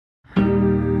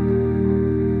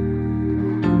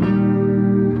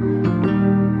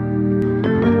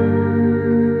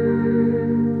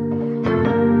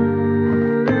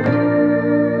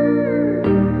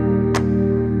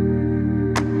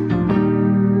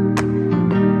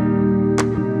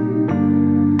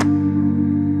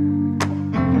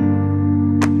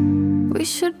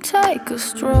take a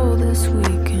stroll this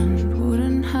weekend.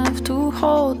 Wouldn't have to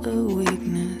hold a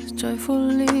weakness,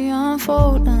 joyfully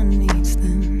unfold our needs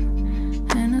then.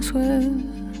 And I swear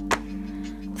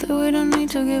that we don't need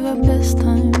to give our best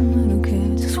time. I don't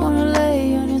care, just wanna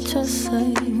lay on your chest,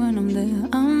 say when I'm there.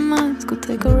 Our minds go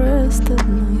take a rest at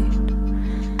night.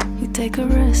 We take a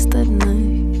rest at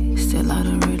night. Still I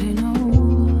don't really know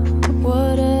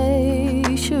what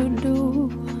I should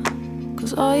do,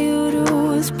 'cause all you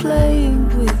do is play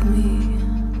with me.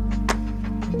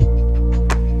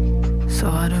 So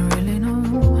I don't really know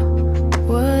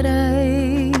what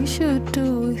I should do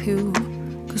with you,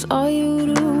 'cause all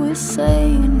you do is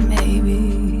saying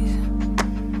maybes.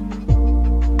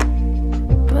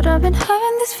 But I've been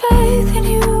having this faith in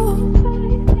you.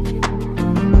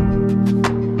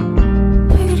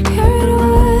 I get carried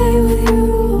away with you.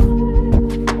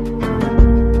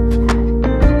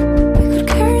 I could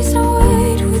carry some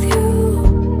weight with you.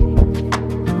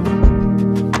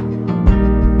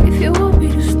 If you want me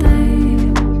to stay,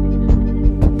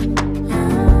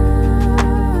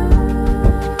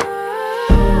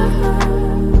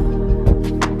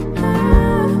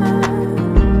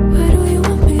 where do you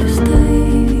want me to stay?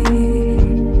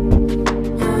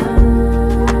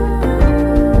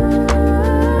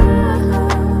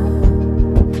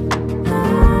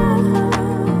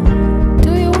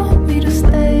 Do you want me to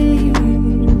stay?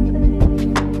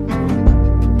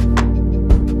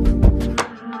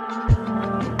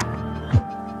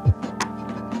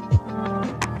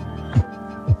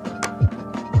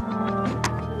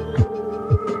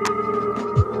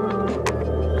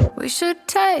 We should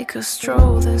take a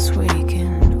stroll this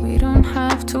weekend. We don't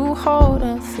have to hold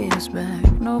our fears back.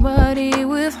 Nobody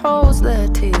withholds their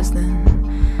tears then,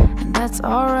 and that's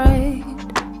alright,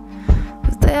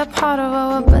 'cause they are part of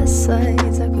our best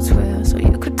sides, I could swear. So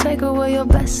you could take away your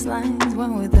best lines when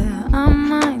we're there. Our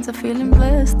minds are feeling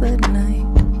blessed that night.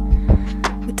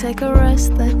 We take a rest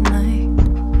that night.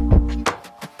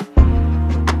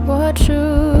 What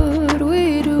should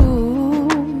we do?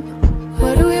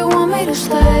 Where do you want me to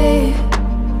stay?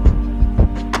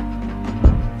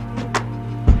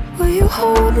 Will you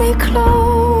hold me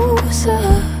closer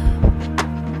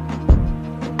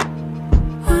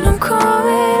when I'm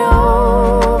coming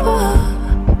over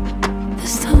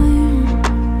this time?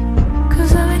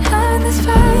 'Cause I've been having this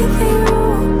faith in you.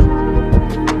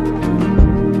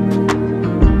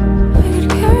 I get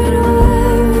carried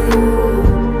away with you.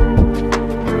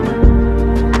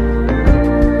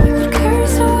 I could carry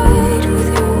some weight with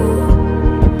you.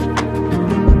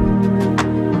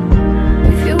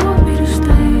 If you want me to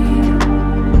stay,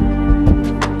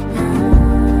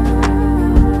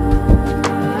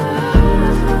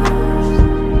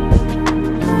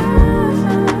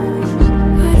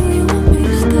 where do you want me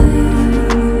to stay?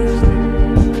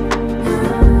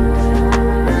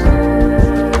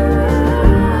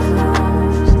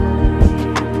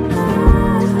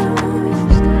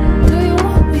 Do you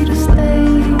want me to stay?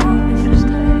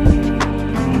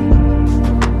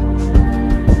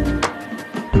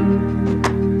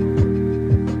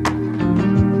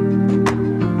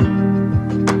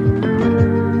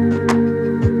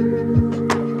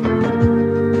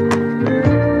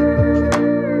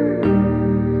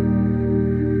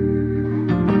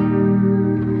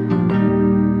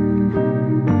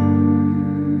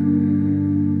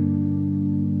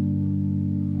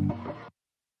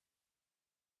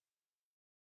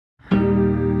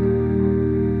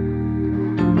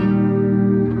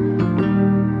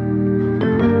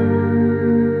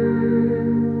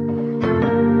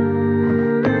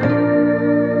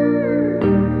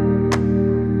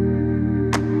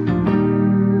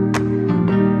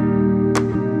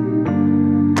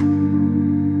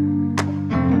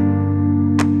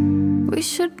 We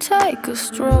should take a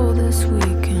stroll this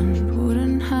weekend.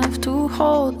 Wouldn't have to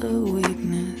hold a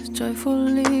weakness,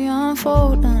 joyfully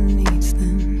unfold our needs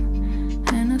then.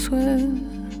 And I swear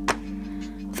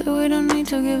that we don't need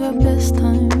to give our best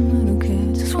time. I don't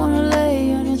care, just wanna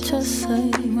lay on your chest, say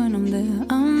when I'm there.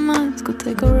 Our minds go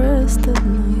take a rest at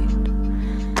night.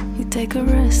 We take a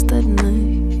rest at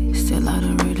night. Still I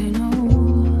don't really know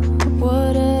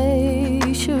what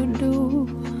I should do,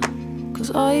 'cause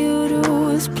all you do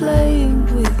is play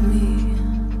with me.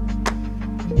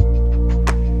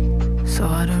 So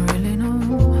I don't really know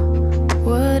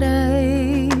what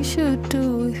I should do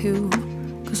with you,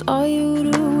 'cause all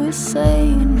you do is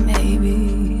saying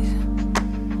maybes.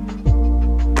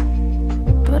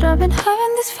 But I've been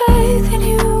having this faith in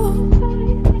you.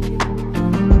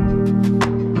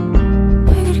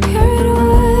 I get carried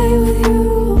away with you.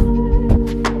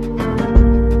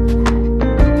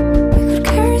 I could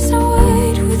carry some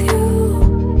weight with you.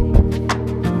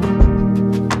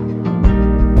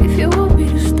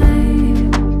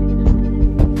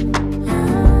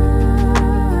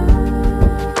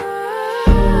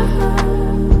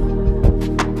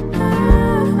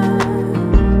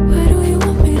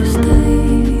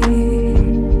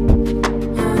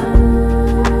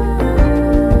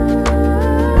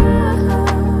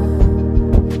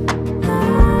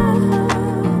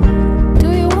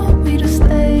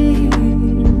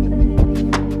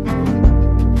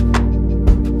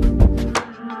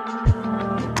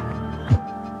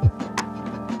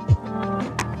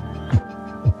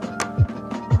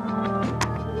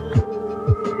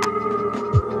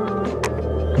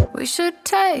 We should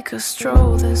take a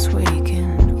stroll this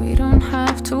weekend. We don't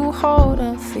have to hold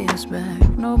our fears back.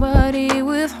 Nobody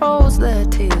withholds their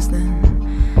tears then,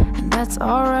 and that's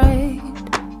alright.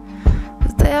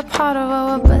 Cause they're part of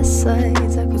our best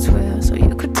sides, I could swear. So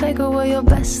you could take away your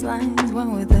best lines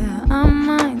when we're there. Our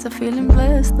minds are feeling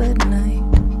blessed that night.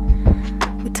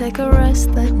 We take a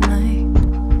rest that night.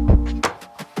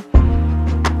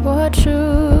 What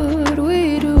should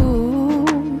we do?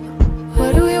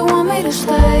 Where do you want me to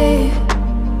stay?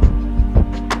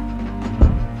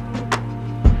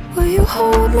 Will you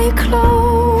hold me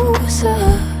closer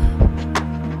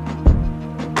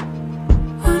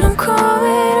when I'm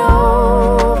coming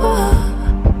over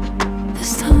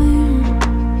this time?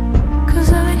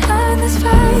 Cause I haven't had this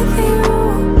faith in you.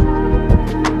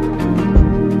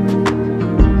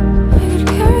 I get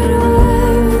carried away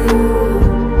with you.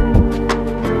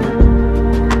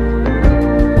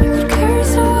 I could carry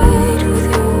some weight with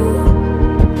you.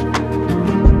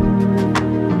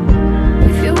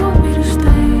 If you want me to stay.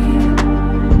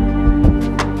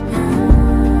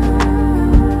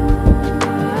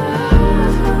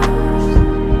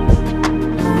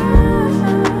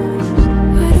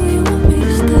 Where do you want me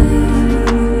to stay?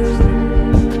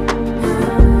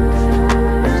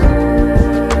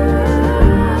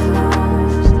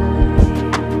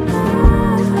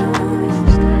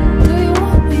 Do you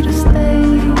want me to stay?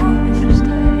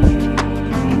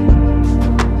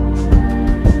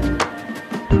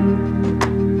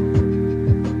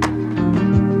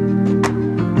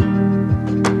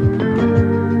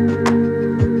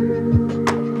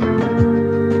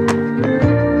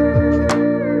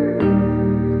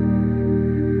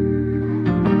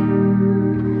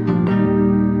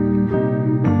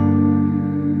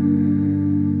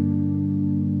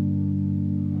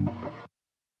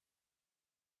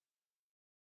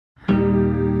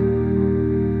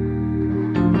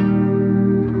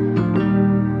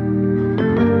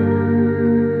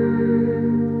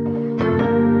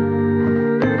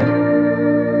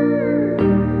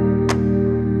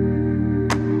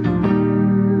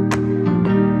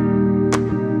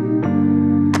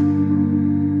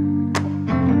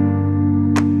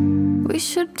 We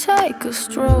should take a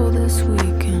stroll this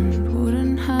weekend.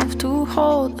 Wouldn't have to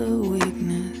hold the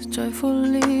weakness.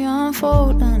 Joyfully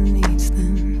unfold our needs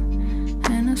then.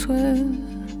 And I swear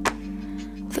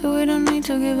that we don't need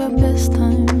to give our best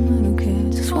time. I don't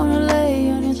care, just wanna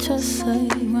lay on your chest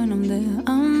side when I'm there.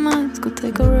 Our minds go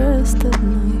take a rest at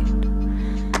night.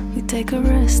 We take a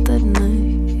rest at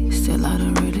night. Still I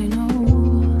don't really know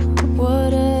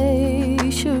what I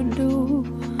should do.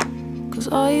 Cause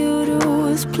all you do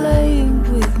is playing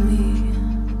with me.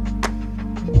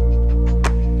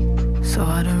 So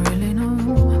I don't really know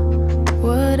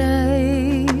what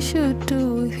I should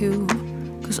do with you.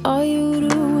 Cause all you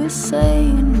do is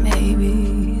saying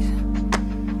maybes.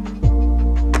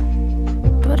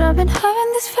 But I've been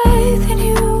having this faith in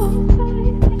you.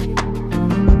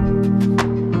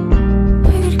 I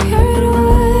get carried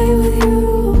away with you.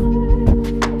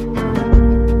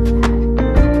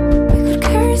 I could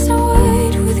carry some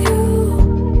weight with you.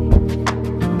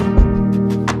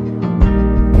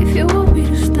 If you want me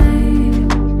to stay.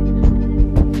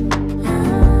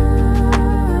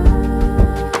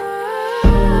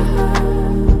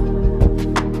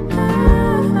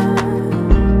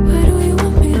 Where do you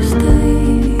want me to stay?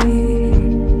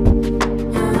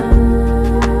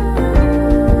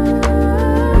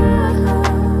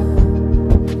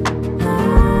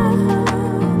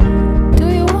 Do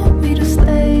you want me to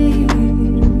stay?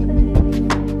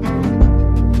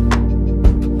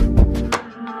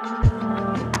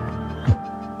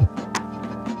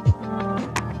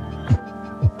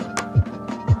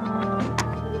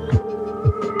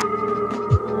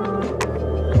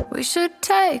 We should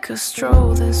take a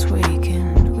stroll this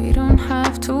weekend. We don't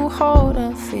have to hold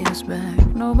our fears back.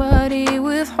 Nobody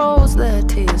withholds their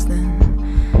tears then,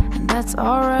 and that's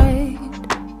alright.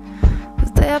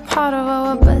 Cause they're part of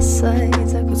our best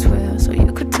sides, I could swear. So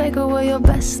you could take away your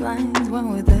best lines when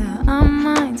we're there. Our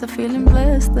minds are feeling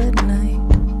blessed that night.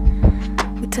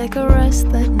 We take a rest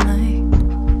that night.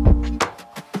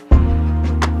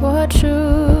 What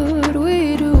should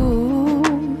we do?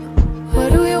 Where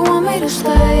do you want me to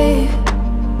stay?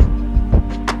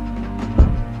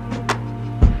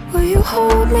 Will you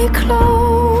hold me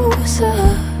closer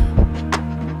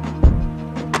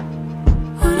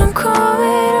when I'm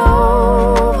coming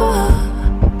over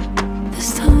this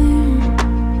time?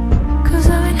 Cause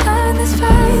I haven't had this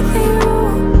faith in you.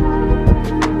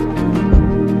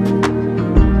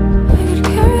 I get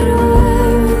carried away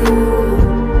with you.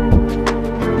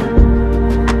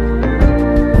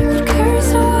 I could carry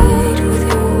some weight with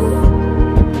you.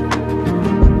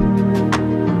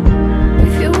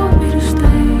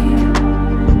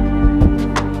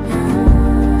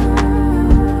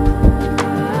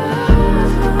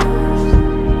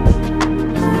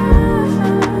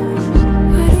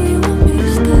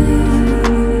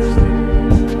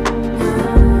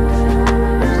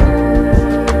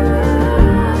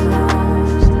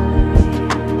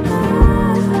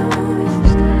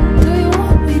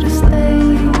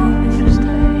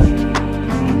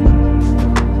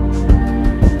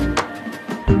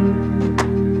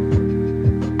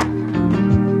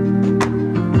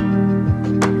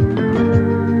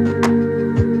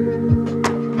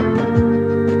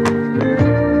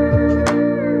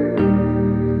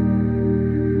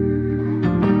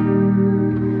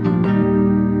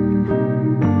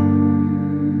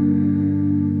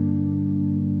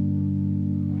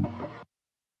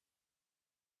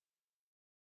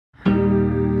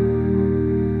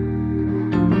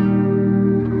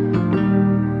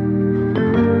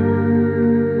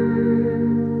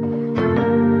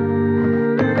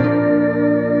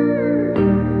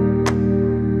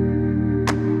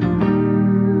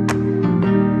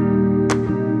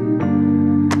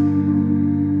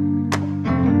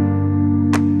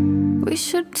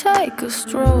 should take a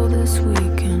stroll this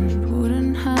weekend.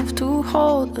 Wouldn't have to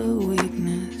hold a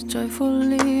weakness,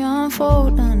 joyfully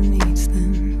unfold our needs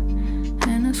then.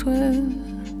 And I swear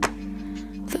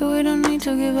that we don't need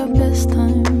to give our best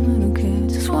time. I don't care,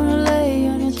 just wanna lay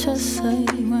on your chest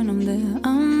side when I'm there.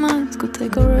 Our minds go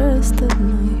take a rest at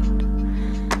night.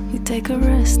 We take a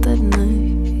rest at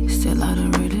night. Still I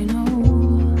don't really know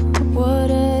what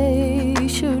I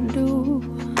should do,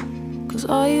 'cause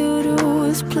all you do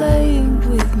is play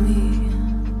with me.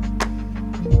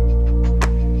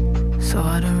 So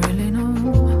I don't really know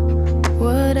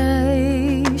what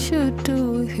I should do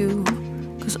with you,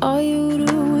 'cause all you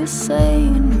do is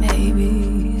saying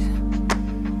maybes.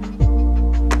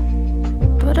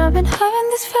 But I've been having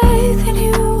this faith in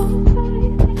you.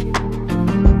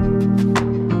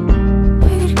 I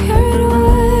get carried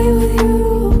away with you.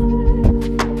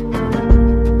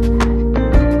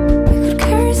 I could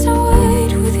carry some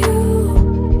weight with you.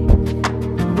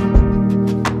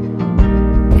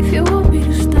 If you want me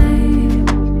to stay,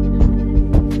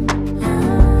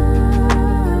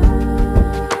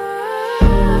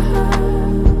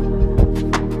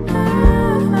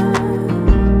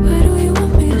 where do you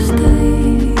want me to stay?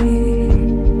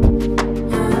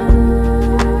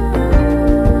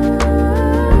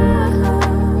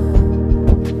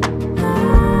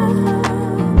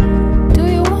 Do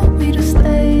you want me to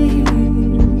stay?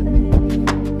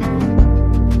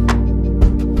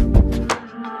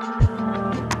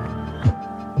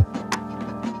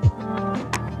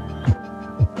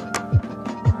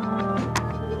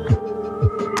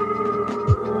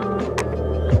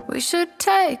 We should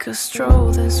take a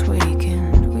stroll this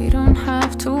weekend. We don't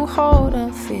have to hold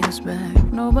our fears back.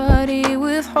 Nobody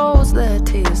withholds their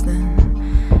tears then,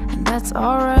 and that's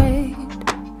alright,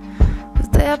 'cause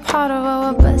they're part of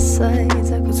our best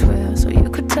sides, I could swear. So you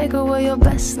could take away your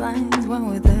best lines when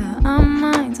we're there. Our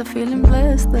minds are feeling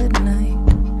blessed that night.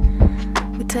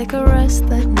 We take a rest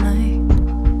that night.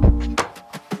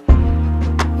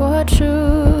 What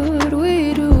should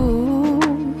we do?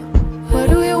 Where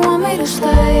do you want me to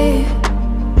stay?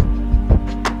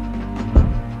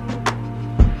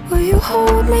 Will you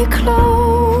hold me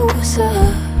closer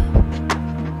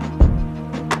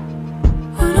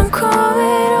when I'm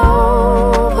coming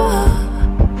over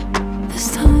this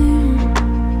time?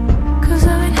 'Cause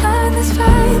I've been having this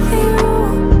faith in you.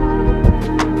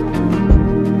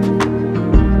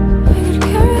 I get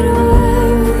carried away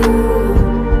with you.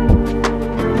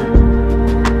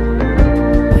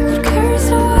 I could carry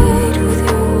some weight with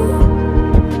you.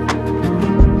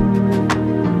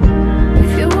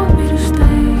 If you want me to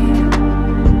stay,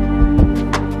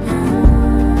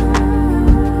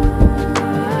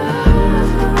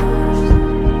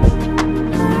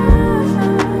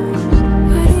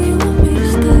 where do you want me to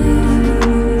stay?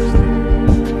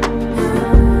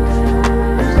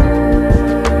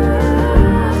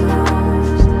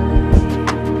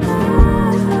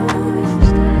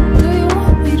 Do you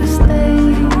want me to stay?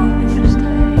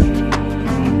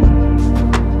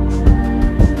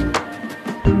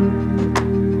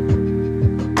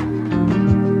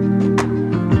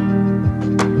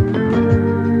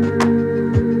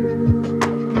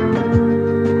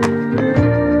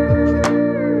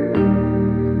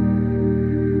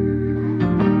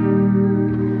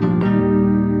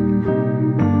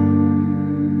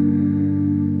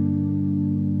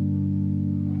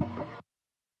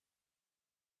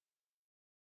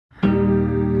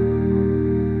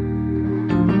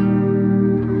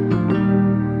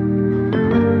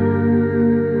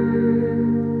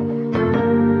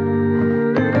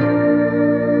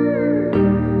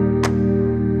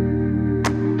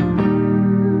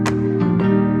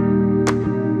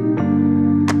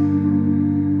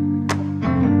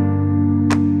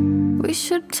 We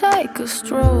should take a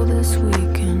stroll this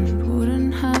weekend.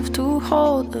 Wouldn't have to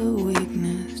hold a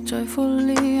weakness,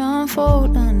 joyfully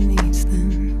unfold our needs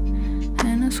then.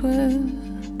 And I swear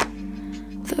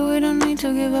that we don't need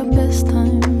to give our best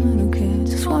time. I don't care,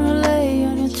 just wanna lay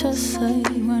on your chest side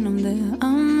when I'm there.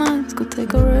 Our minds go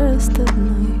take a rest at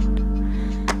night.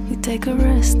 We take a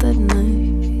rest at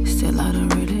night. Still I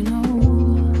don't really know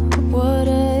what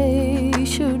I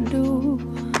should do,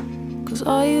 'cause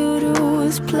all you do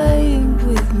is play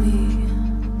with me.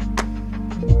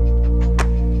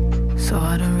 So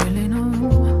I don't really know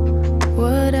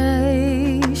what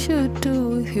I should do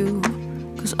with you,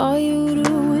 'cause all you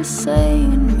do is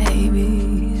saying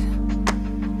maybes.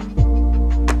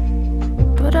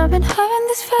 But I've been having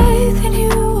this faith in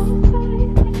you.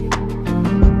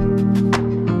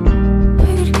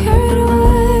 I get carried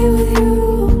away with you.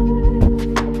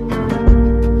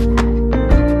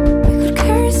 I could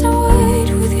carry some weight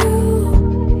with you.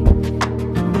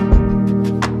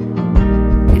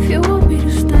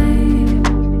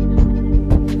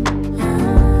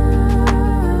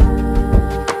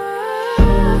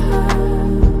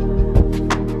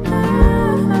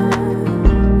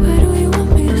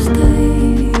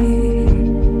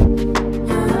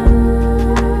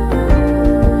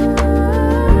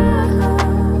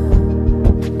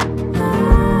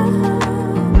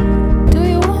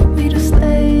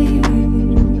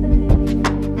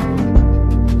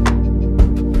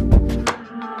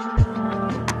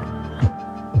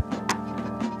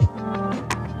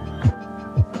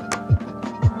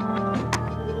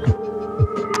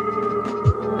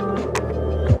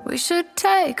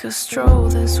 take a stroll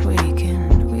this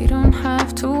weekend. We don't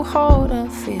have to hold our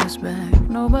fears back.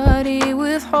 Nobody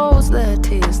withholds their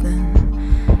tears then,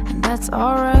 and that's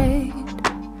alright.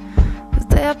 Cause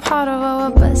they're part of our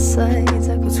best sides,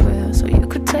 I could swear. So you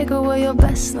could take away your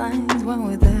best lines when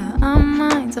we're there. Our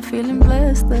minds are feeling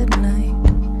blessed that night.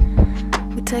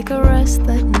 We take a rest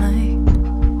that night.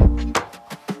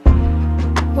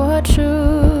 What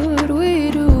should we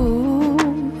do?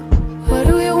 Where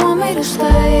do you want me to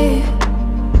stay?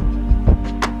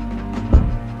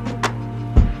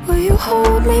 Will you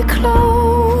hold me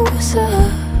closer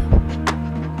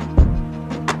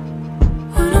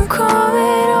when I'm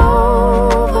coming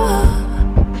over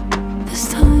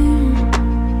this time?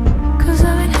 Cause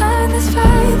I've been having this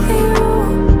faith in you.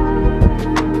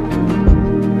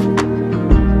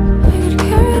 I could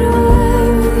carry it away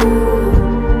with you.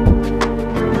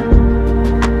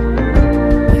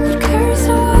 I could carry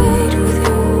some weight with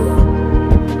you.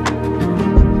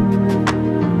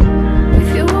 If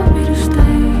you want me to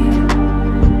stay.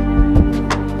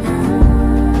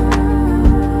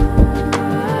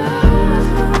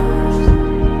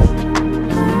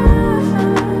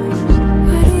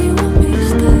 Where do you want me to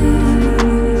stay?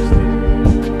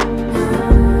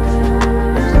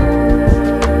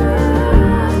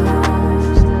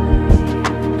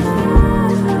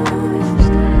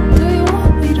 Do you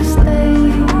want me to stay?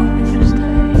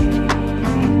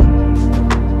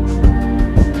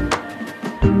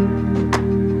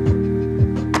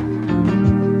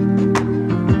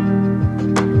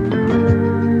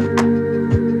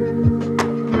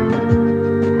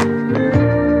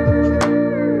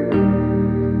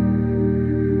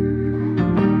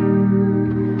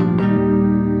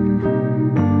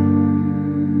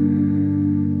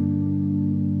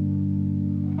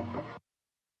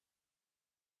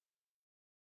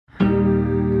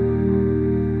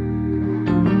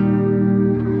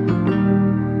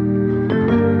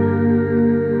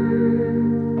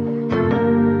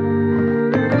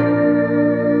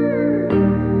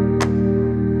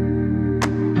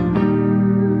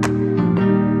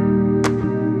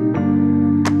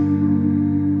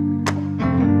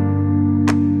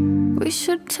 We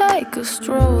should take a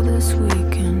stroll this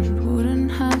weekend.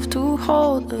 Wouldn't have to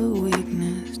hold a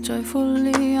weakness.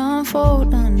 Joyfully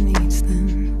unfold our needs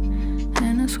then.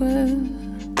 And I swear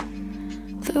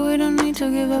that we don't need to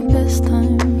give our best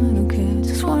time. I don't care,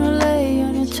 just wanna lay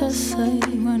on your chest side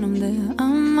when I'm there.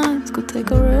 Our minds could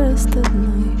take a rest at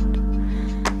night.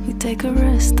 We take a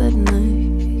rest at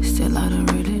night. Still I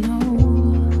don't really know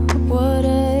what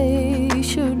I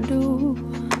should do.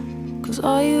 Cause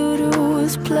all you do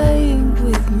is playing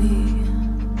with me.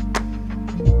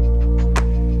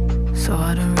 So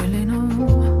I don't really know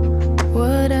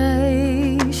what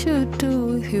I should do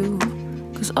with you.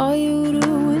 Cause all you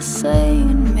do is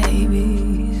saying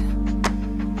maybes.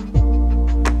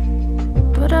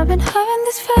 But I've been having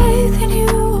this faith in you.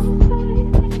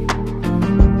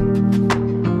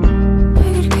 I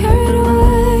could carry it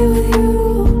away with you.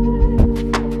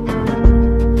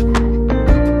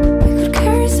 I could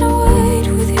carry some weight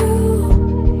with you.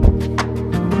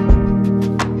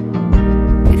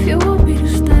 If you want me to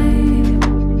stay.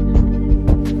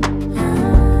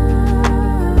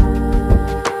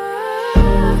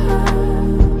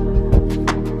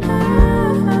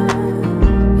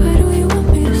 Where do you want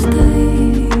me to stay?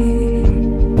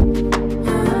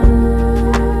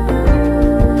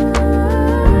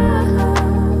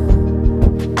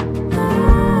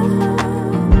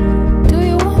 Do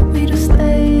you want me to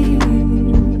stay?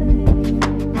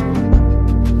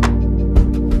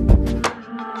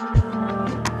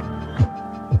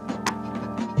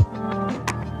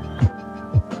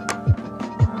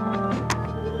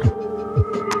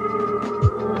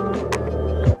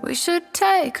 We should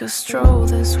take a stroll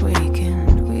this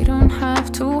weekend. We don't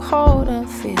have to hold our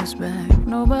fears back.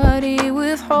 Nobody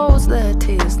withholds their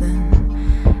tears then,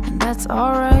 and that's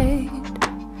alright.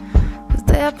 Cause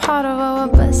they're part of our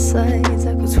best sides,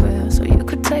 I could swear. So you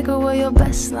could take away your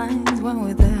best lines when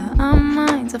we're there. Our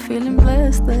minds are feeling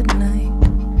blessed that night.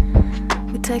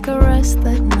 We take a rest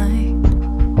that night.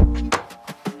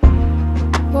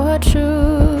 What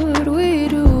should we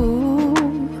do?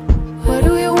 Where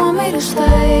do you want me to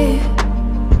stay?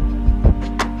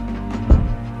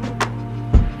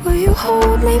 Will you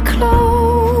hold me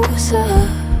closer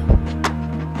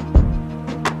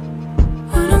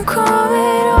when I'm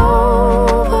coming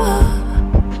over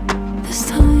this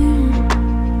time?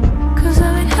 Cause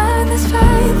I've been having this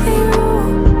faith in you.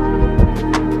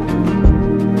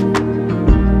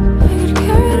 I could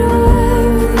carry it away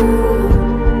with you.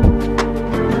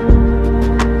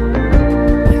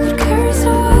 I could carry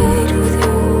some weight with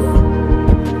you.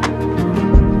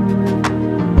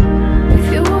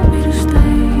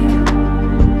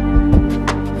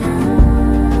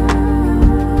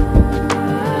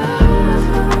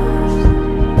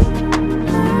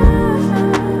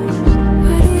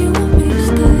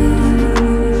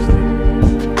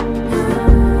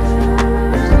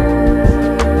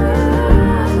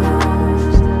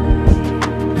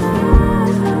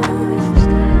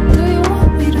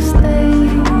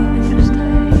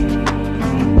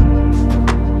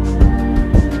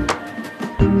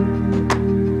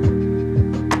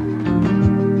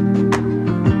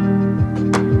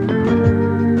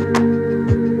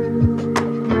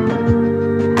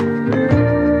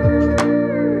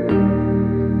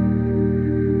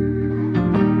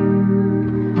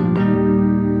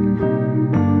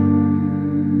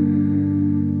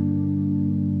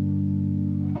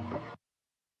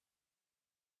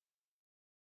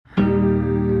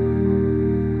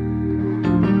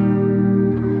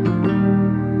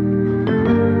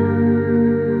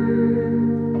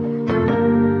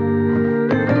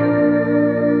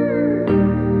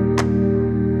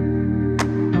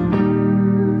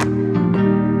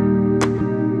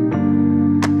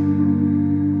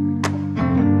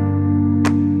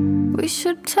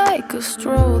 Take a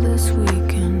stroll this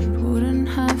weekend, wouldn't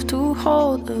have to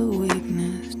hold a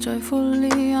weakness,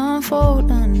 joyfully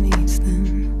unfold our needs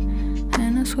then.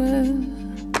 And I swear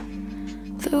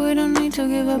that we don't need to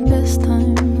give our best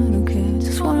time, I don't care.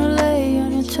 Just wanna lay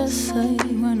on your chest, say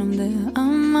when I'm there,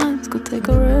 our minds go take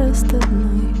a rest at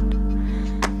night.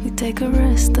 We take a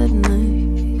rest at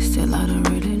night. Still I don't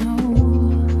really know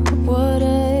what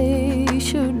I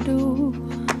should do,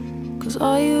 'cause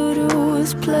all you do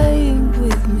is play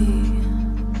with me.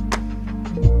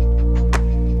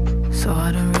 So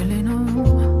I don't really know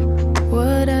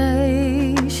what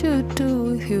I should do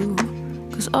with you,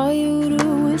 'cause all you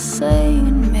do is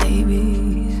saying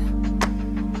maybes.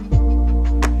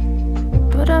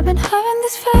 But I've been having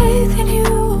this faith in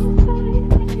you.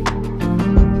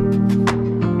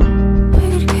 I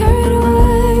get carried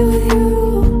away with you.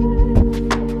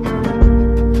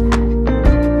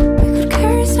 I could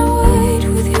carry some weight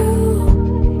with you.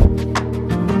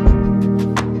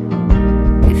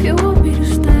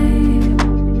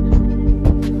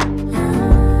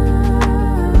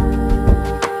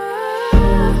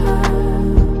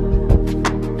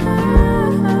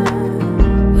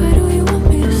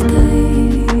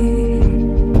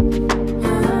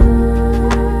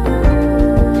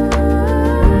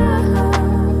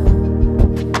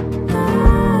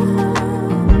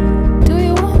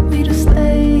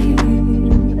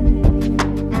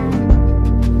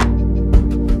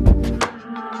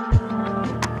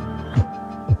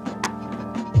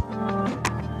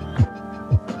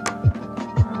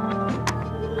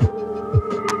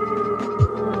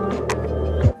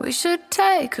 We should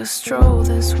take a stroll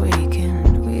this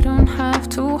weekend. We don't have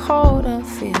to hold our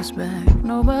fears back.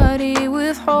 Nobody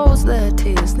withholds their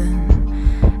tears then,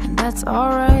 and that's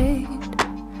alright,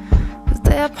 'cause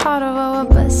they are part of our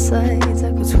best sides,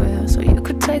 I could swear. So you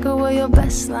could take away your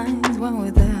best lines when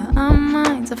we're there. Our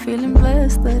minds are feeling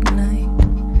blessed that night.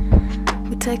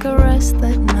 We take a rest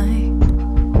that night.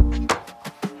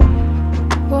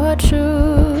 What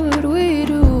should we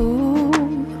do?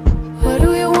 Where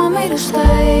do you want me to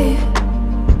stay?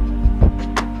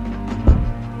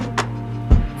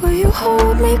 Will you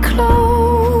hold me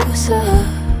closer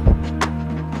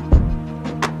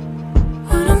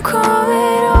when I'm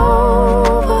coming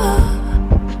over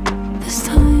this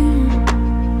time?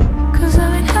 'Cause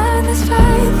I've been having this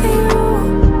faith in you.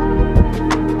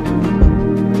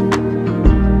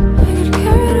 I get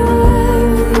carried away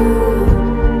with you.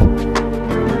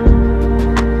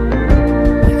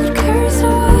 I could carry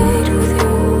some weight with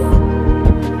you.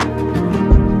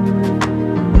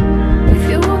 If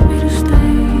you want me to stay.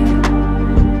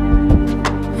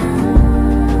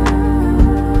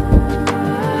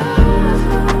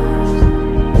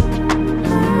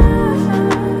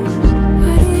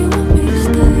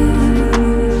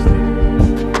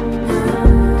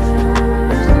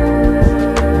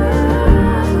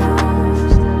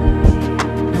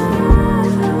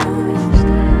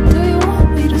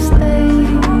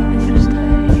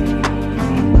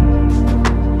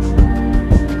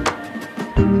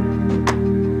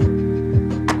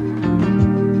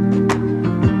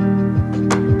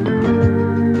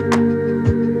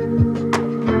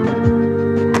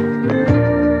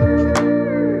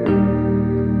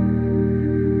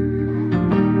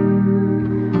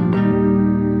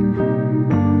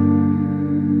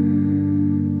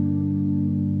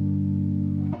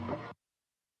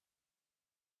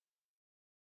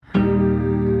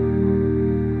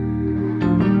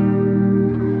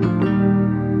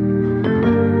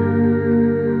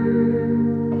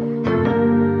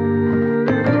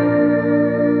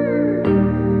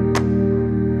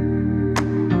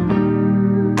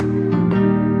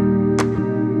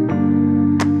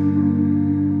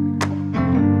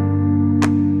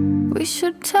 We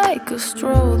should take a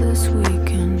stroll this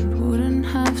weekend. Wouldn't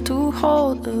have to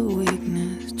hold a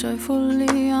weakness,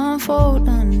 joyfully unfold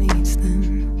our needs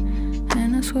then.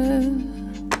 And I swear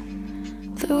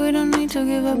that we don't need to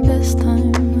give our best time,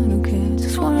 I don't care.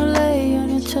 Just wanna lay on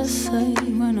your say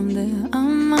when I'm there. I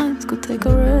might go take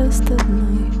a rest at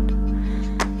night.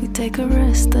 You take a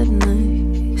rest at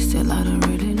night. Still I don't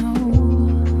really know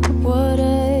what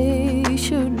I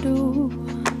should do,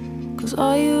 'cause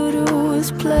all you do is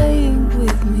playing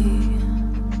with me.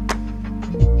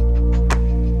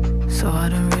 So I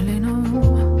don't really know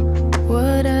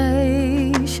what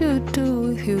I should do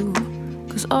with you,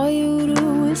 'cause all you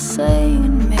do is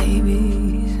saying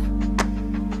maybes.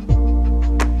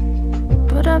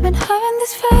 But I've been having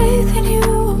this faith in you.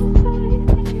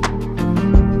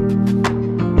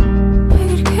 I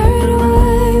get carried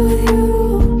away with you.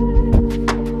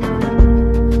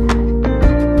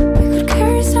 I could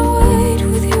carry some weight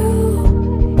with you.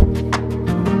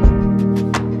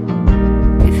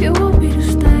 If you want me to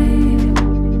stay.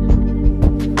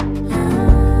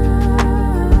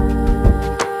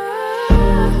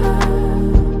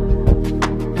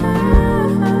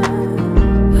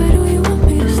 Where do you want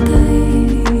me to stay?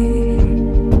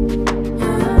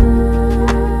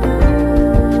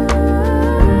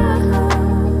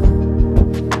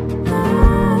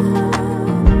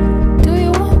 Do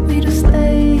you want me to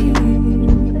stay?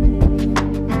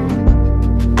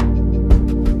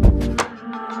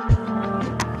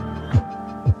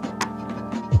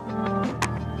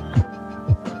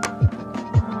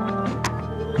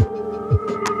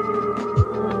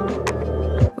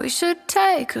 We should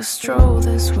take a stroll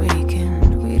this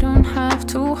weekend. We don't have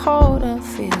to hold our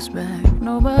fears back.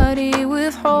 Nobody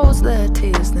withholds their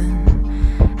tears then,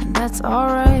 and that's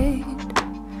alright,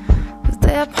 'cause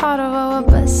they are part of our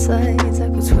best sides, I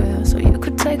could swear. So you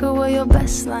could take away your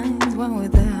best lines when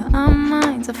we're there. Our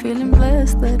minds are feeling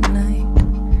blessed that night.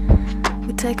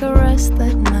 We take a rest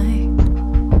that night.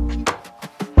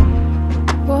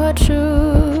 What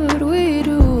should we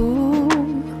do?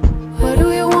 Where do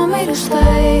you want me to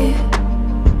stay?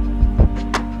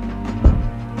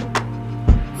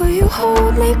 Will you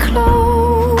hold me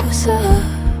closer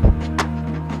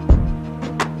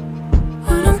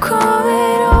when I'm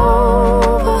coming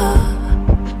over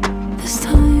this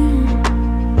time?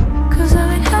 'Cause I've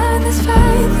been having this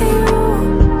faith in you.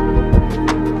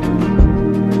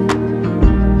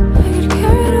 I get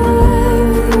carried away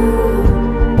with you.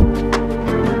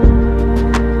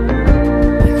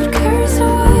 I could carry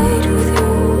some weight with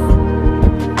you.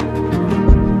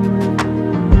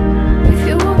 If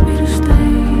you want me to stay.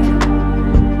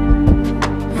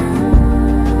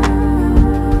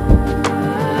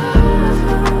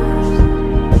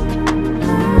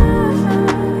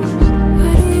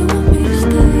 Where do you want me to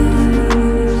stay?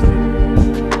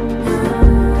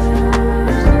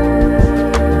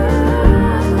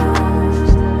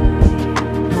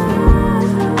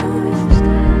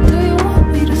 Do you want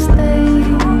me to stay?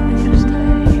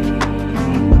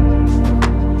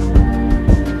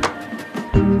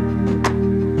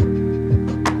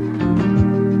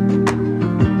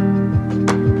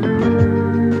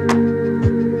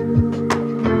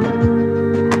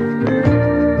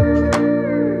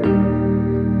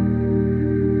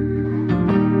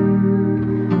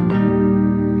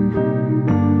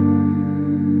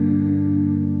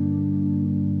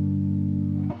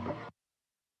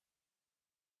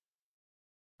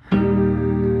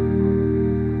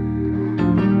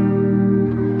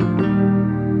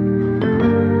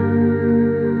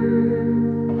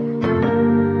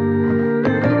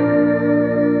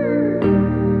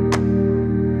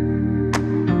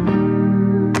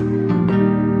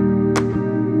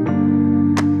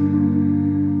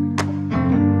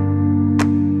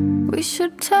 We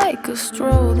should take a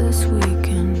stroll this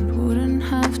weekend. Wouldn't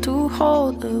have to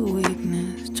hold a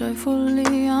weakness.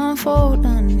 Joyfully unfold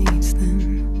our needs then.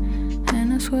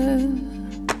 And I swear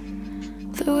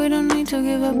that we don't need to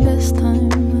give our best time.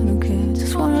 I don't care.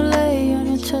 Just wanna lay on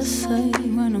your chest, say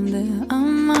when I'm there. I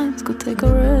might go take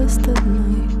a rest at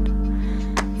night.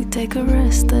 You take a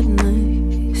rest at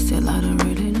night. Still I don't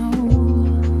really know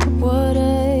what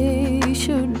I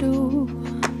should do,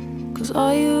 'cause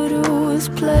all you do is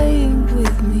playing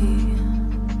with me.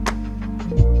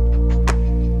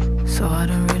 So I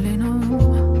don't really know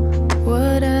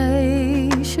what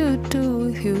I should do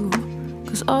with you,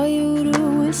 'cause all you do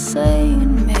is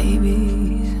saying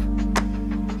maybes.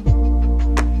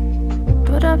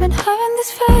 But I've been having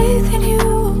this faith in you.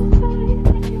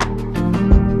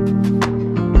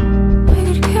 I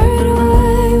get carried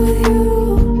away with you.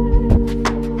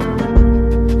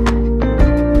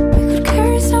 I could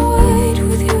carry some weight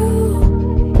with you.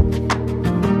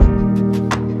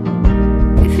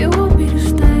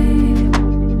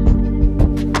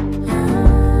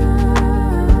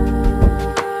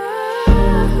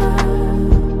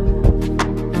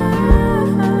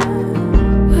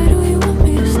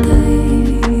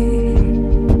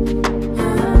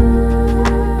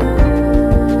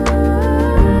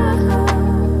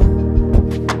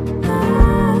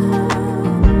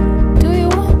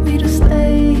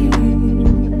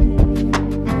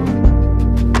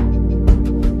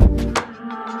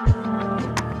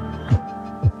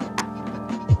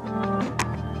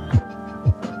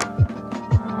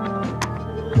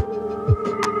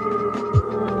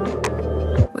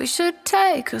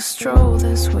 take a stroll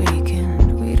this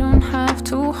weekend. We don't have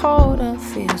to hold our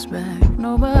fears back.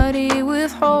 Nobody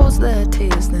withholds their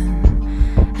tears then,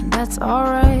 and that's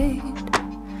alright,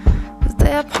 'cause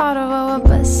they're part of our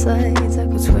best sides, I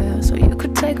could swear. So you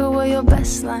could take away your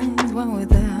best lines when we're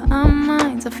there. Our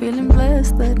minds are feeling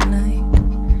blessed that night.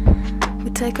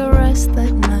 We take a rest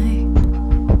that night.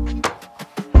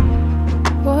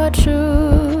 What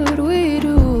should we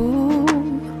do?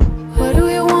 Where do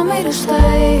you want me to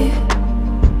stay?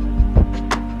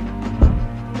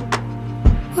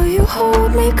 Will you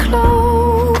hold me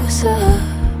closer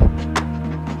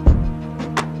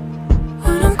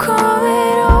when I'm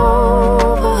coming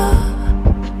over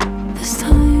this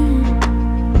time?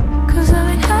 'Cause I've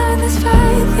been having this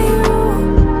faith in you.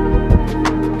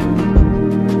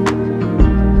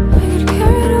 I get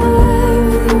carried away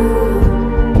with you.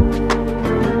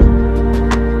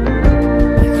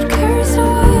 I could carry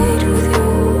some weight with you.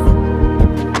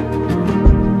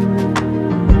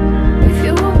 If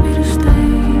you want me to stay.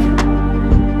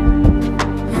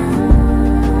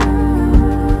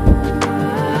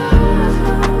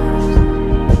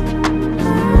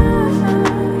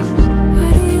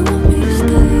 Where do you want me to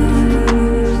stay?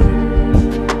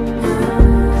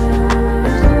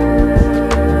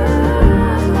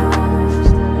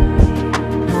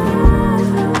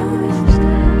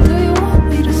 Do you want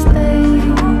me to stay?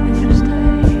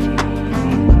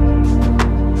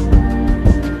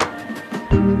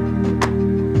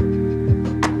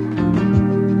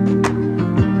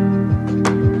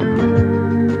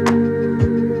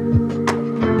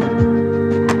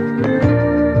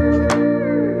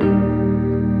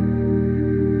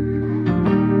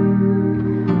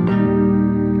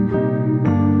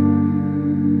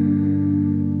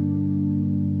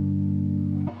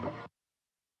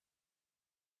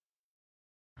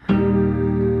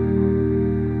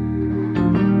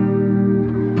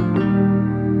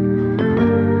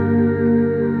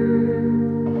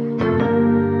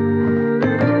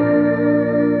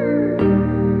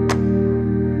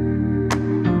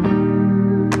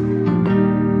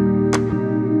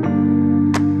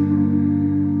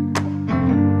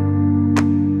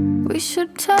 We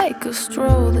should take a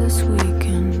stroll this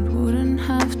weekend. Wouldn't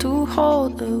have to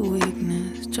hold a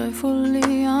weakness.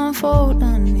 Joyfully unfold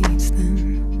our needs then.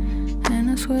 And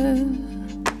I swear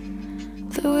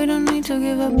that we don't need to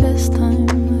give our best time.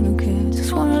 I don't care,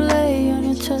 just wanna lay on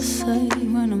your chest side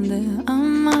when I'm there. Our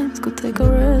minds could take a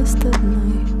rest at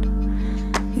night.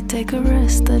 We take a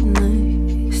rest at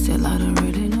night. Still I don't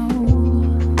really know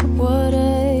what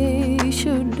I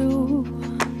should do,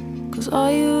 'cause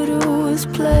all you do is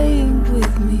playing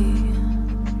with me.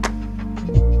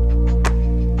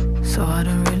 So I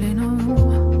don't really know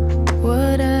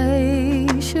what I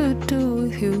should do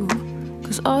with you,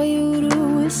 'cause all you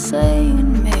do is saying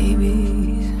maybe.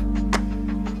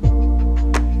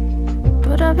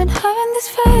 But I've been having this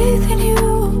faith in you.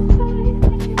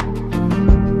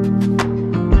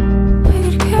 I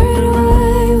get carried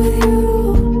away with you.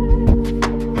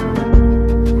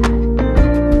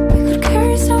 We could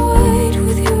carry some weight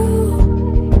with you.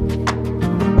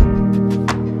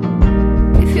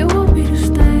 If you want me to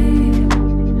stay.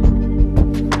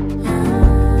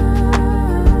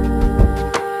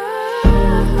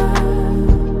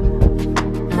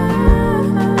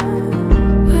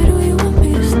 Where do you want me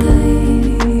to stay?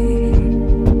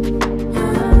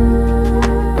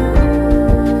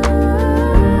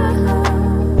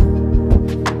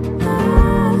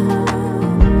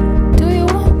 Do you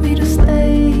want me to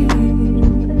stay?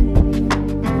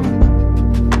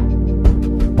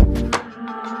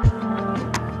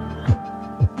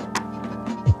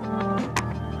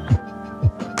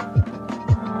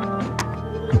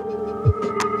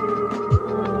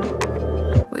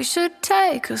 We should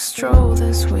take a stroll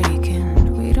this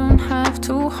weekend. We don't have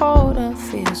to hold our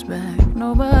fears back.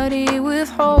 Nobody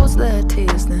withholds their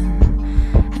tears then,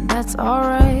 and that's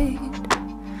alright,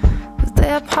 'cause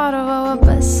they're part of our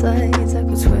best sides, I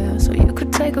could swear. So you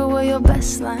could take away your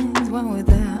best lines when we're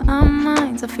there. Our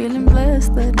minds are feeling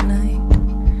blessed that night.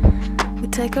 We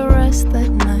take a rest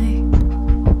that night.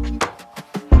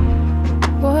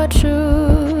 What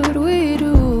should we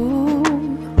do?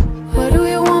 Where do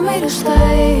you want me to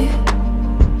stay?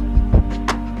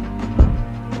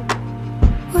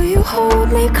 Will you hold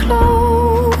me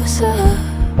closer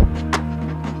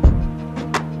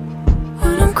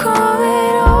when I'm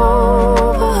coming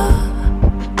over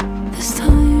this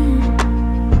time?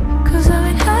 'Cause I've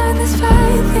been having this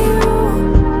faith in you.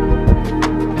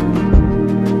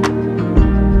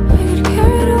 I get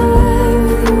carried away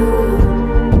with you.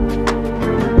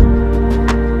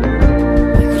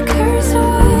 I could carry some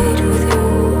weight with you.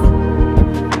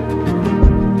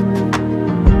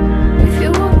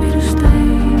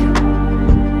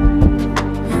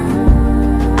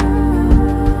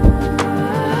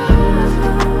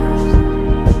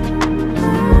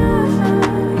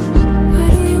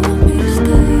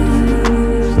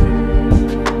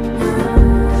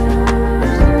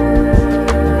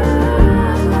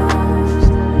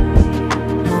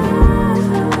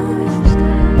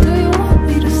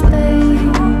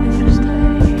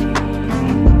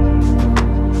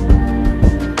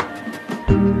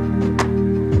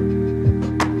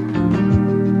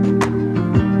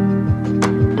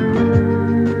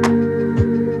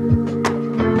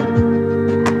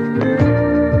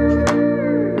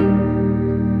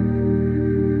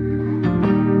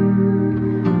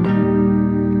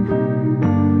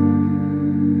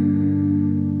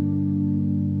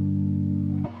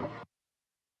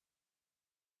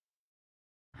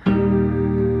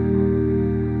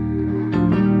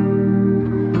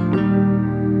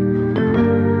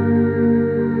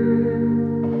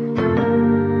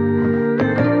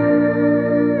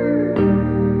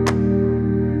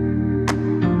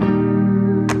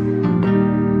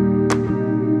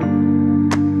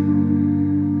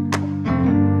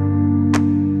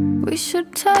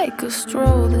 take a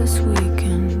stroll this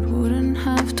weekend. Wouldn't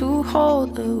have to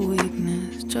hold a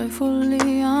weakness,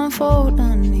 joyfully unfold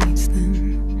our needs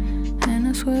then. And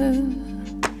I swear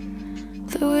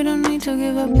that we don't need to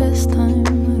give our best time.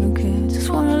 I don't care,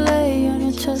 just wanna lay on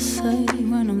your chest, say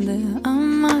when I'm there. I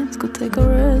might go take a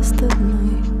rest at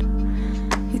night.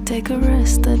 We take a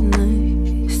rest at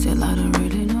night. Still I don't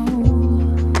really know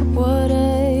what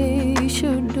I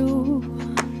should do,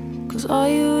 'cause all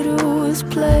you do is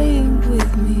play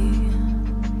with me.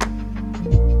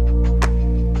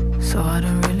 So I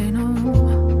don't really know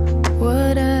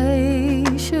what I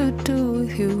should do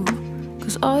with you,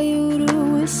 'cause all you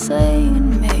do is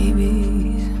saying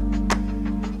maybes.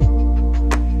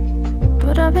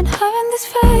 But I've been having this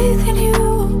faith in you.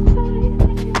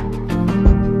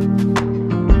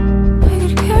 I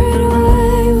get carried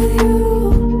away with you.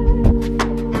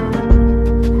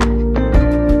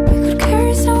 I could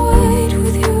carry some weight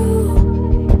with you.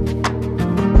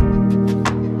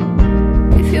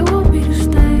 If you want me to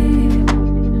stay,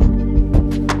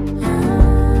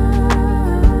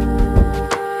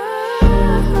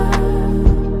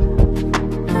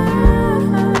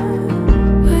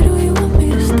 where do you want me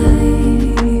to stay?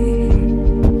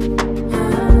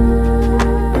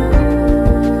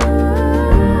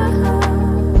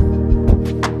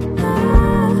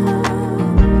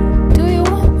 Do you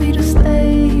want me to stay?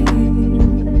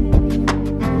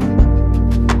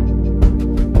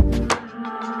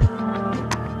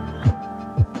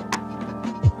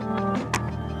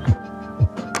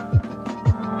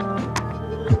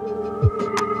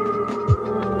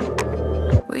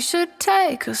 We should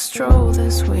take a stroll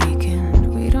this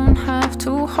weekend. We don't have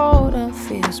to hold our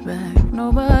fears back.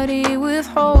 Nobody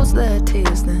withholds their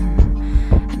tears then,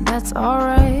 and that's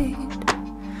alright,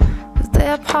 'cause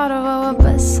they're part of our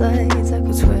best sides, I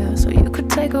could swear. So you could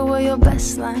take away your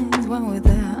best lines when we're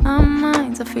there. Our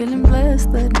minds are feeling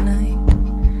blessed that night.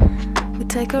 We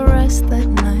take a rest that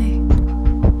night.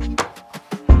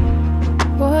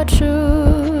 What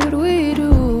should we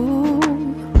do?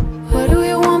 Where do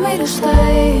you want me to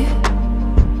stay?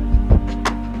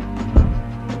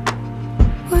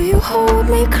 Will you hold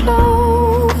me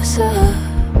closer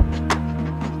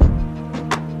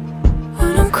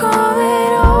when I'm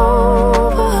coming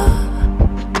over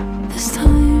this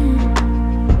time?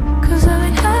 'Cause I've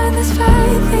been having this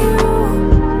faith in you.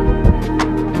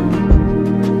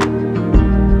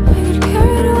 I get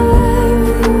carried away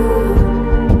with you.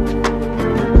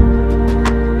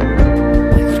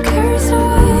 I could carry some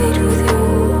weight with you.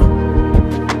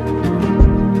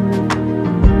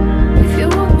 If you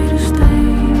want me to stay,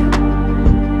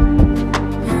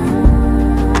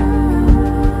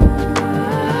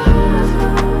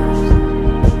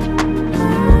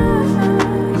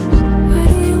 where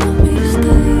do you want me to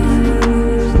stay?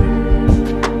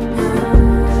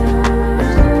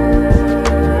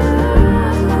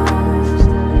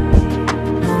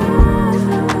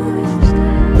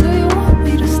 Do you want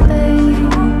me to stay?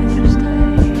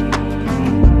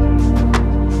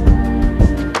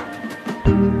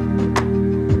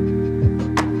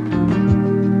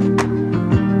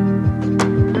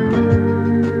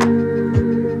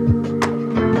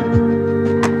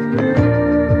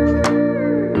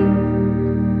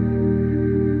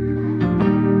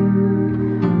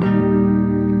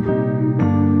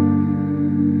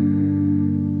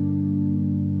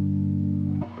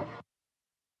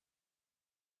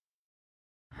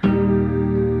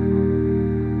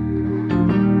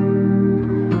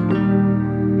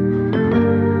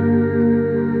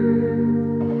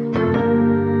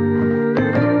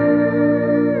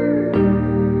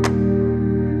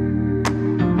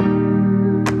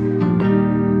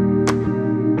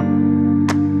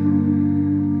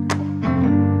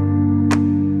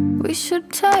 We should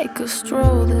take a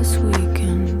stroll this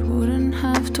weekend. Wouldn't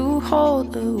have to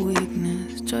hold a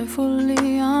weakness,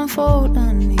 joyfully unfold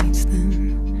our needs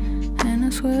then. And I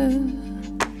swear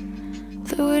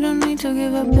that we don't need to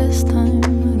give our best time.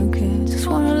 I don't care, just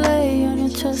wanna lay on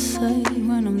your chest, say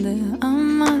when I'm there. I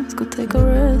might go take a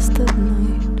rest at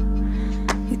night.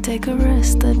 We take a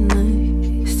rest at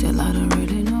night. Still I don't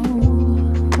really know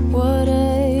what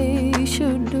I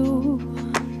should do,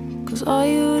 'cause all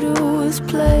you do is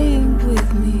playing with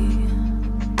me.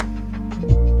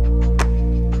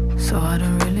 So I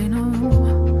don't really know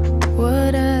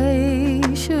what I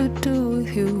should do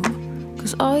with you,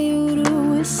 'cause all you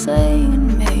do is saying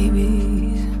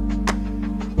maybes.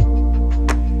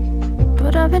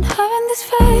 But I've been having this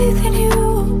faith in you.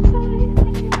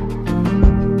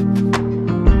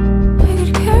 I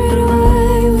get carried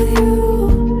away with you.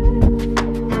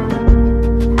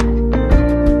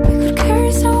 I could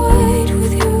carry some weight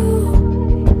with you.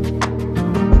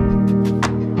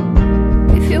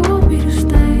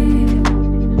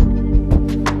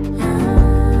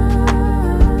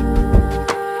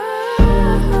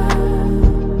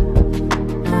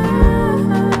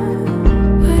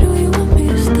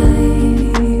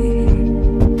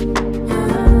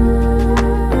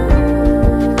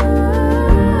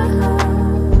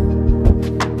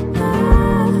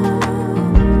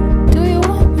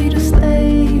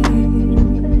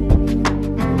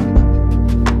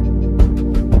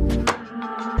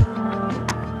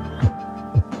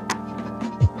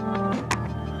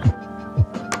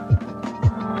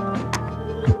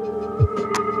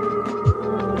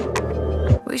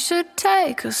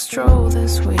 take a stroll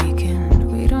this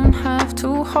weekend. We don't have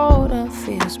to hold our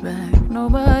fears back.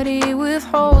 Nobody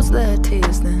withholds their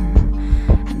tears then,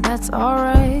 and that's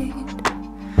alright,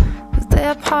 'cause they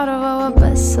are part of our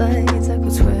best sides, I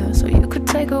could swear. So you could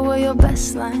take away your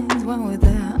best lines when we're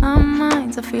there. Our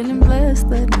minds are feeling blessed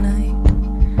that night.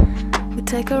 We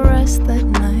take a rest that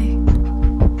night.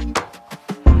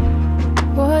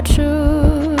 What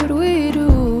should we do?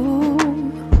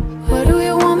 Where do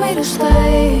you want me to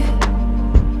stay?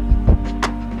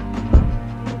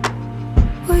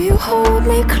 Will you hold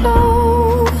me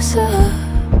closer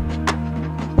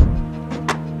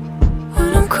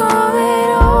when I'm coming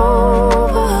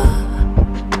over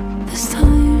this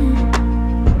time?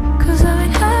 'Cause I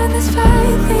ain't had this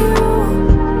faith in you.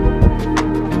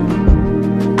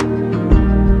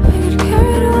 I get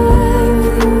carried away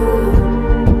with you.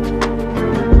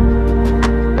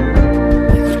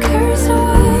 I could carry some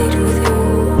weight with you.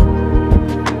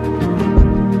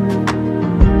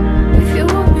 If you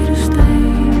want me to stay.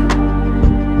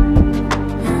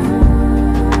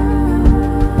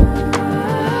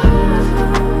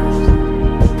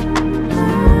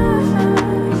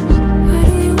 Where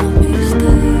do you want me to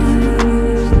stay?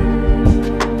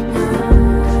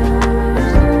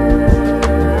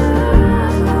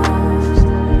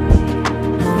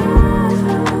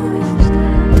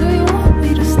 Do you want me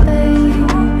to stay?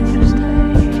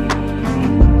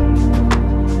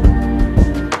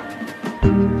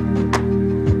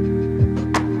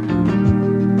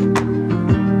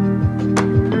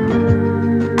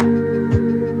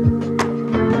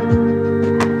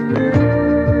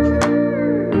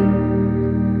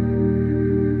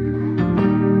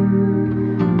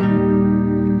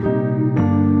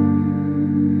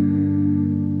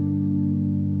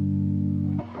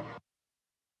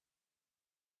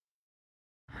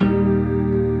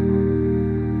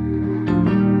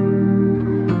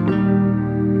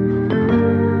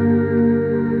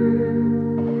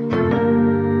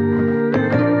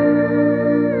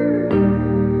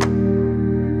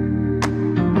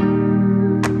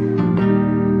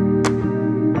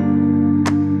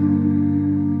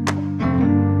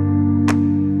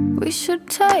 We should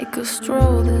take a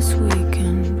stroll this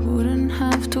weekend. Wouldn't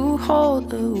have to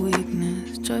hold a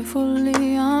weakness.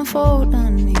 Joyfully unfold our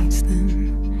needs then.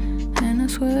 And I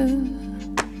swear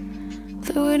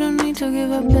that we don't need to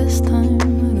give our best time.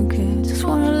 I don't care. Just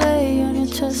wanna lay on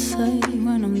your chest side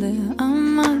when I'm there. Our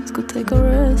minds could take a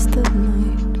rest at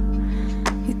night.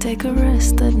 We take a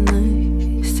rest at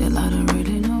night. Still I don't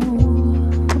really know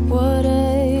what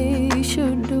I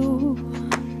should do.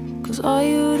 'Cause all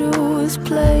you do is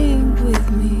playing with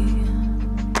me.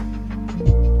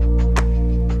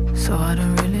 So I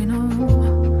don't really know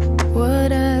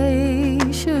what I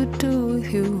should do with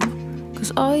you.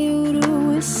 'Cause all you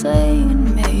do is saying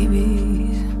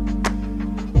maybes.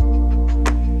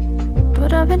 But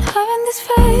I've been having this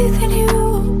faith in you.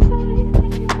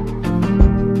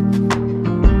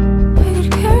 I get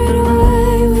carried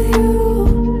away with you.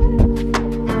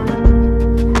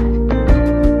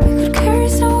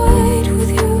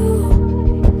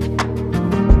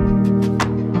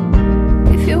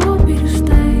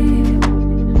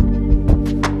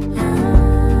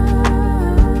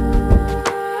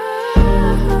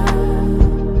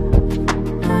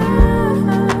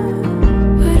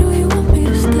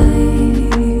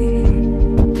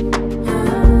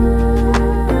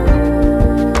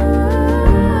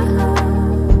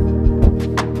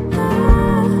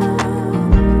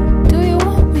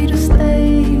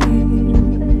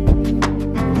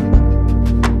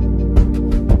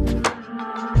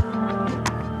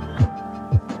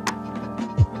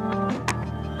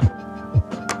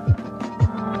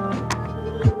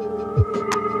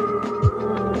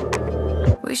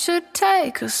 We should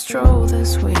take a stroll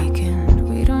this weekend.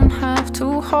 We don't have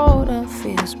to hold our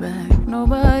fears back.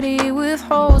 Nobody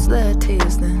withholds their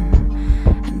tears then,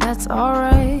 and that's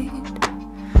alright,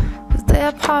 'cause they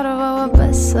are part of our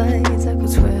best sides, I could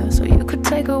swear. So you could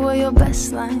take away your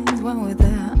best lines when we're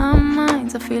there. Our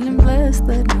minds are feeling blessed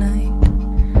that night.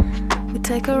 We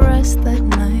take a rest that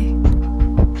night.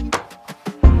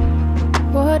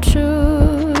 What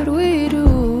should we do?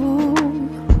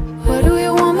 Where do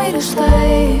you want me to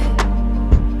stay?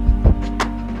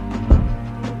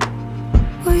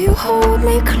 Will you hold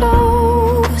me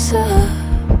closer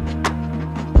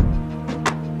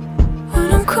when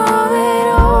I'm coming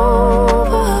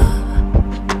over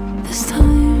this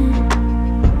time?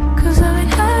 'Cause I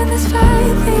ain't had this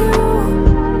faith in you.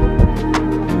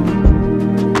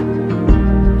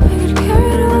 I get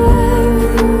carried away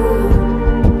with you.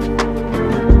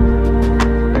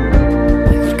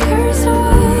 I could carry some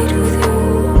weight with you.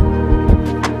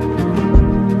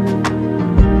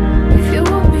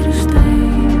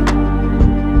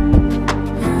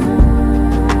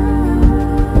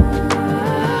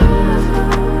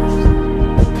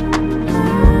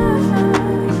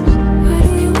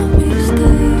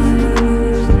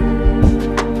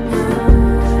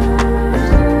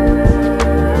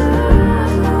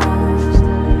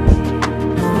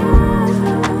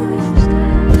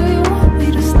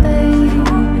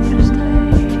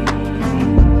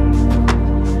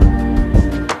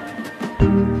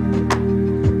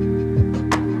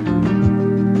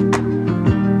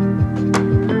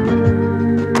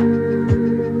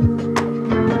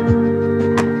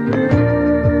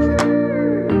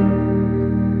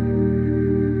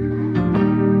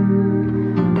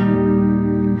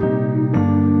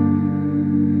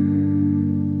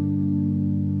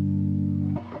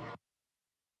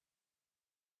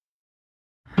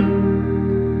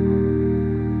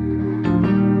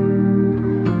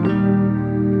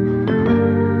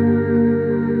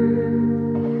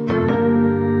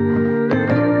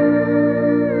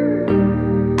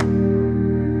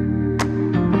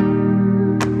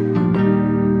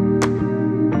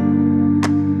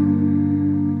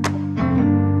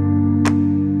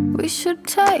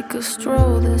 take a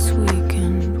stroll this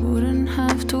weekend. Wouldn't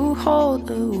have to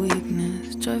hold a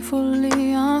weakness,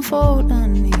 joyfully unfold our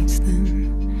needs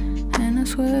then. And I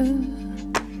swear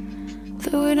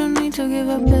that we don't need to give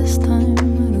our best time.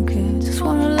 I don't care, just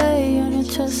wanna lay on your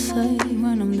chest, say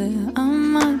when I'm there, our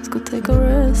minds go take a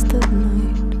rest at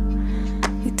night.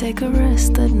 We take a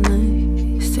rest at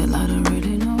night. Still I don't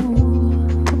really know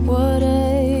what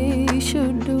I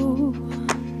should do,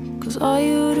 'cause all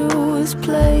you do is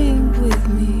play with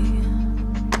me.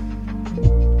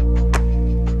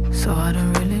 So I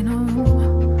don't really know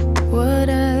what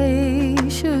I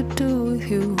should do with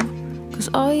you, 'cause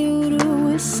all you do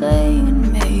is saying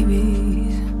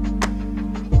maybes.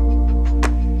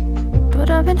 But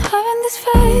I've been having this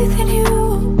faith in you.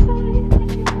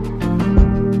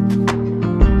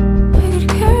 I get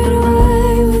carried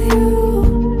away with you.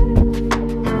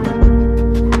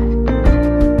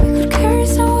 I could carry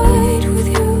some weight with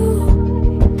you.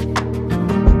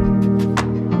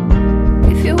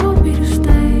 If you want me to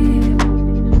stay,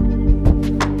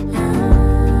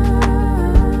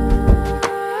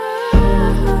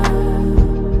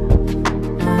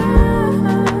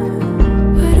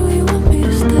 where do you want me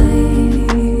to stay?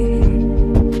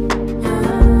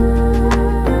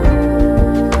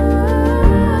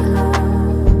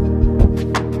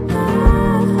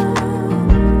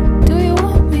 Do you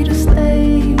want me to stay?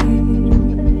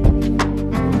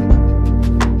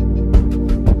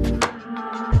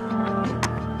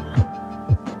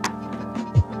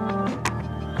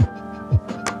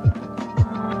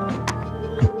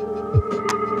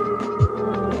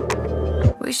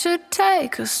 We should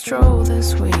take a stroll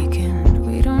this weekend.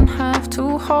 We don't have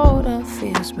to hold our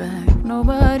fears back.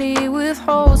 Nobody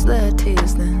withholds their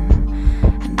tears then,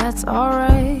 and that's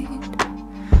alright,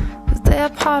 'cause they're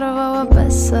part of our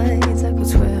best sides, I could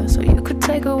swear. So you could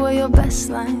take away your best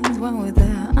lines when we're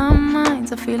there. Our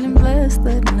minds are feeling blessed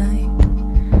that night.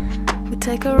 We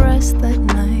take a rest that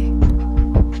night.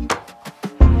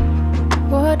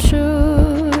 What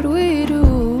should we do?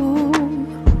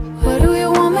 Where do you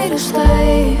want me to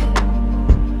stay?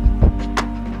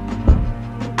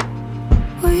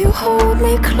 Will you hold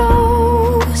me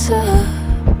closer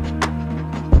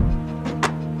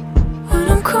when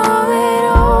I'm coming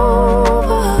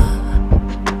over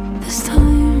this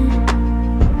time?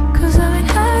 'Cause I've been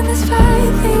having this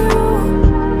faith in you.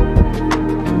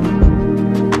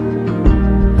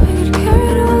 I get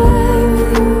carried away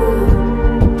with you.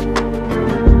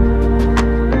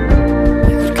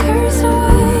 I could carry some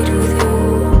weight with you.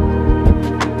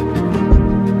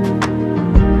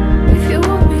 If you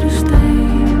want me to stay,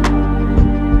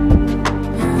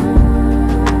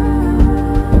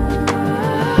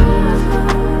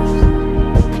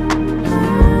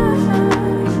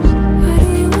 where do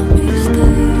you want me to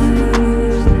stay?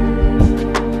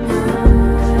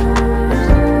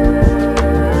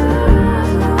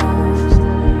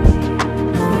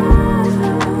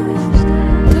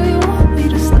 Do you want me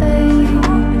to stay?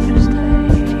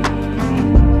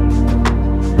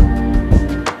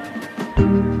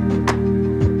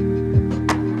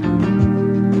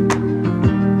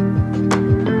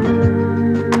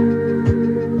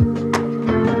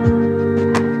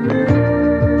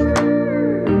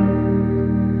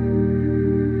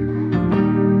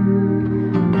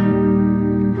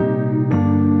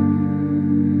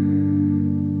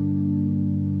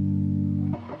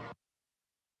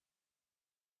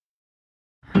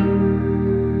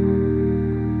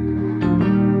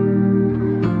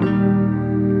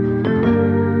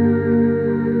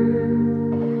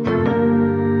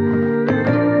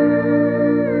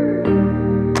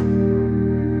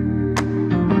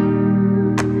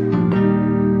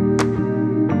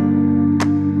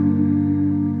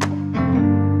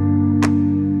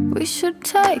 We should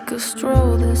take a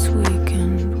stroll this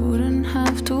weekend. Wouldn't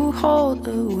have to hold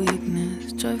a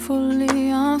weakness, joyfully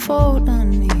unfold our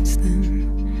needs then.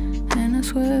 And I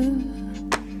swear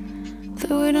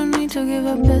that we don't need to give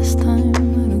our best time.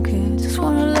 I don't care, just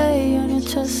wanna lay on your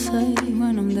chest, say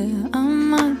when I'm there, our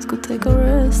minds go take a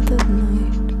rest at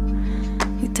night.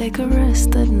 We take a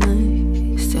rest at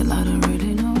night. Still I don't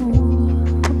really know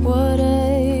what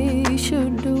I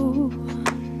should do,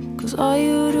 'cause all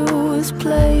you do is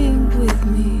play with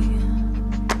me.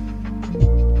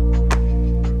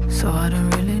 So I don't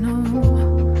really know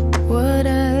what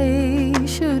I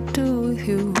should do with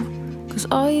you, 'cause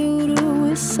all you do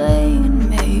is saying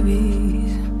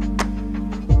maybes.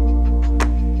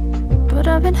 But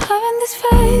I've been having this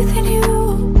faith in you.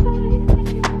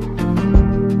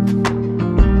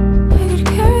 I get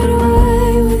carried away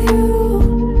with you.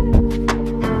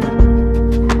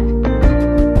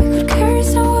 I could carry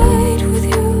some weight with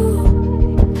you.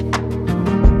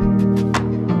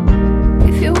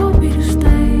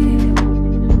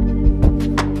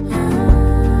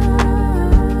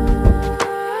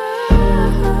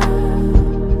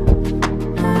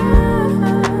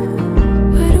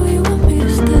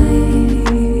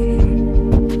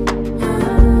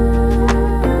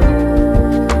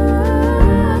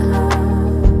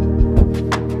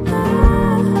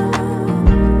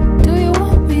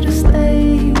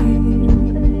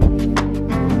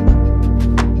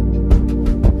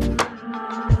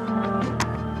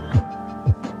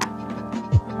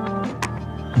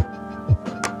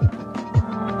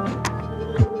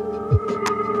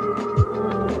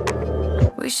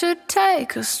 should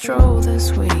take a stroll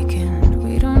this weekend.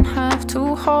 We don't have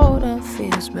to hold our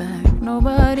fears back.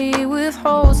 Nobody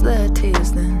withholds their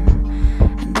tears then,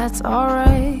 and that's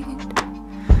alright.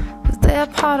 Cause they're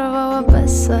part of our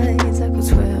best sides, I could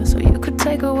swear. So you could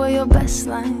take away your best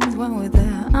lines when we're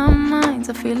there. Our minds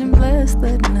are feeling blessed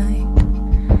that night.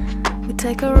 We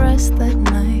take a rest that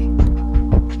night.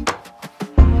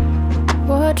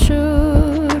 What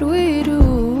should we do?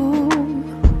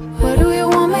 Where do you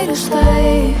want me to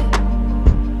stay?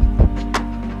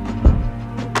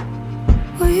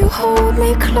 Will you hold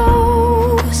me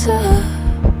closer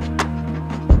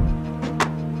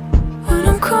when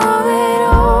I'm coming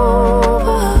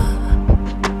over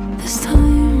this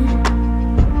time?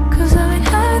 Cause I've been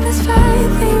having this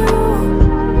faith in you.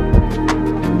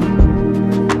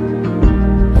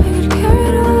 I could carry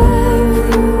it away with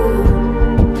you.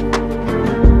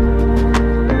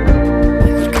 I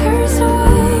could carry some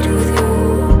weight with you.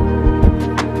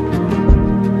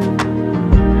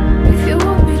 If you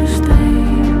want me to stay.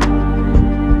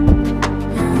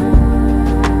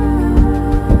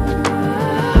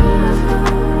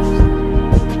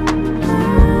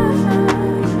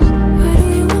 Where do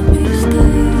you want me to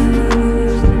stay?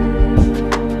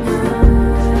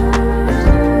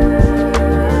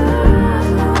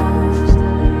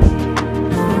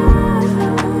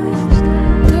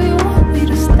 Do you want me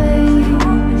to stay?